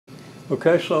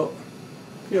Okay, so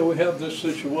we have this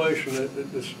situation.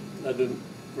 I didn't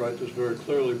write this very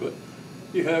clearly, but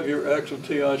you have your x of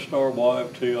ti star, y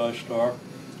of ti star,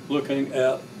 looking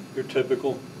at your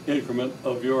typical increment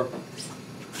of your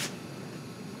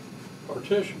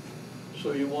partition.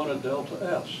 So you want a delta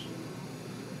s.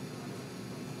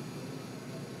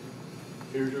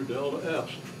 Here's your delta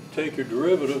s. Take your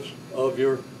derivatives of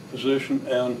your position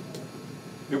and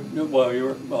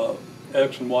your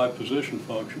x and y position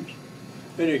functions,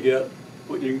 and you get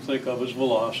what you can think of as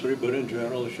velocity, but in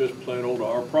general it's just plain old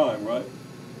r prime, right?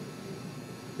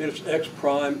 It's x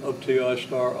prime of ti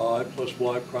star I plus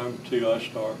y prime of ti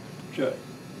star j.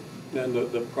 And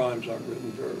the primes aren't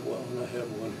written very well, and I have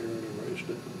one here and erased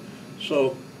it.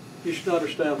 So you should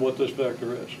understand what this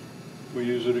vector is. We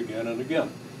use it again and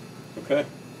again, okay?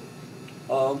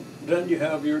 Then you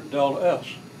have your delta s.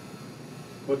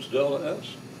 What's delta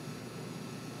s?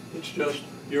 It's just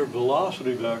your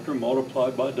velocity vector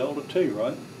multiplied by delta t,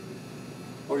 right?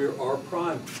 Or your r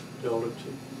prime delta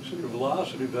t. So your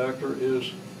velocity vector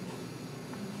is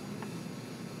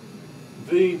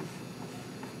v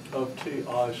of ti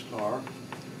star,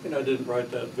 and I didn't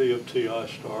write that v of ti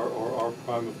star or r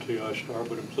prime of ti star,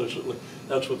 but implicitly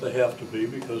that's what they have to be,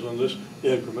 because on this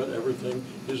increment everything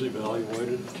is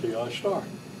evaluated at ti star.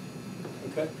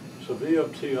 Okay, so v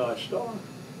of ti star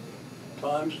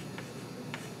times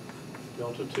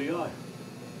delta ti.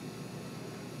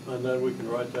 And then we can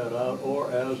write that out or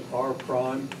as r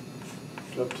prime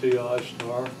of ti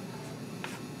star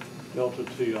delta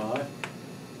ti.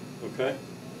 Okay?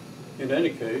 In any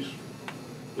case,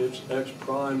 it's x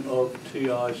prime of ti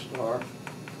star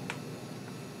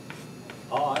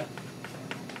I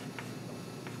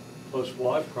plus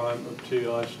y prime of ti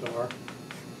star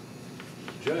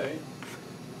j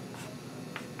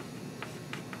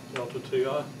delta ti.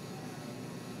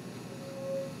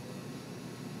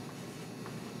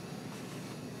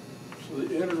 So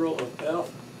the integral of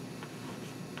f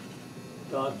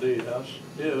dot ds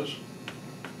is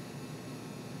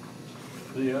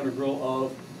the integral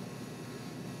of,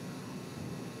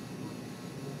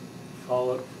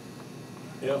 call it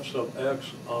f sub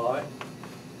x I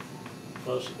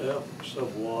plus f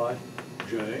sub y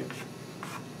j.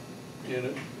 And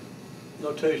it,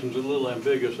 notation's a little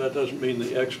ambiguous. That doesn't mean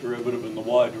the x derivative and the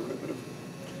y derivative,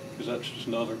 because that's just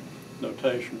another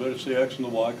notation. But it's the x and the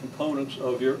y components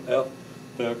of your f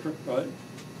vector, right?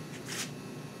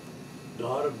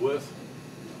 Dotted with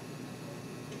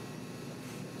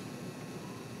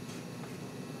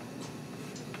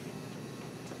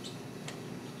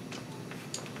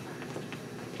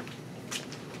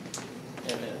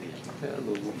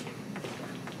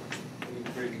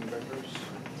Grading vectors.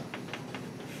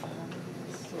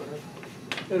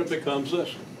 and it becomes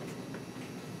this,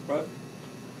 right?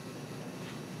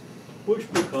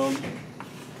 Which becomes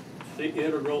the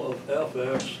integral of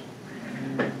fx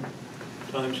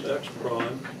times x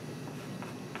prime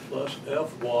plus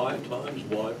fy times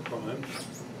y prime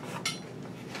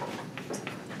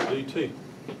dt. It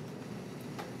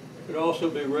could also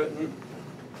be written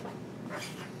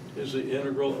as the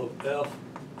integral of f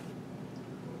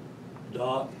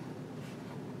dot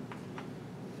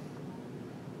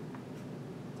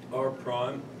r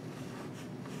prime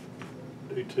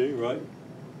dt, right?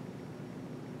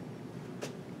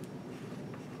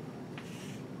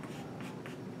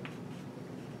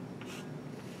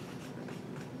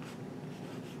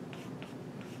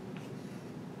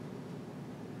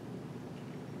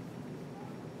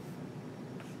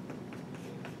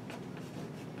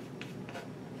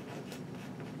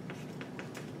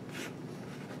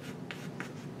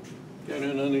 And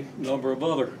in any number of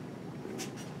other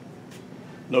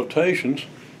notations.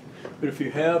 But if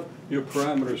you have your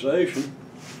parameterization,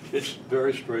 it's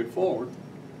very straightforward.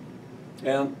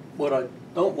 And what I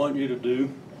don't want you to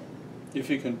do, if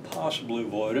you can possibly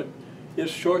avoid it,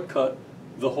 is shortcut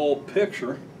the whole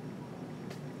picture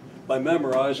by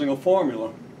memorizing a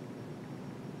formula.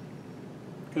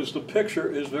 Because the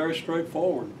picture is very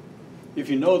straightforward. If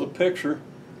you know the picture,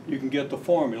 you can get the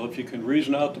formula. If you can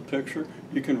reason out the picture,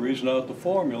 you can reason out the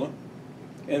formula.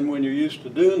 And when you're used to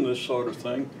doing this sort of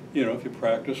thing, if you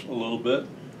practice a little bit,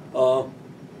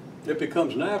 it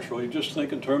becomes natural. You just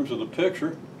think in terms of the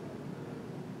picture,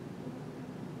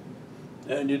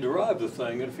 and you derive the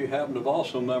thing. And if you happen to have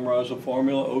also memorized the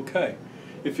formula, okay.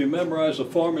 If you memorize the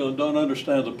formula and don't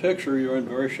understand the picture, you're in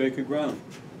very shaky ground.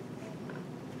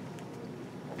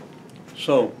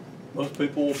 So most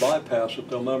people will bypass it.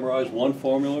 They'll memorize one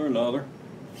formula or another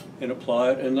and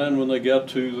apply it, and then when they get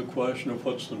to the question of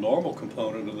what's the normal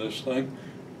component of this thing,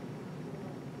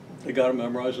 they got to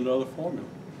memorize another formula.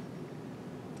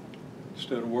 Stay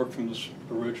instead of work from this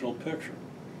original picture.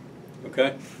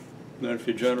 Okay? And then if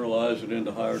you generalize it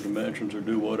into higher dimensions or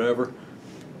do whatever,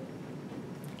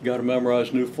 you got to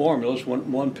memorize new formulas.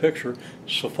 One picture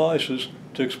suffices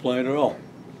to explain it all.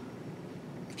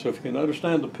 So if you can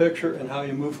understand the picture and how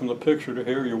you move from the picture to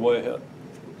here, you're way ahead.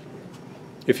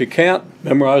 If you can't,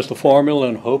 memorize the formula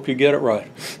and hope you get it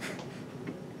right.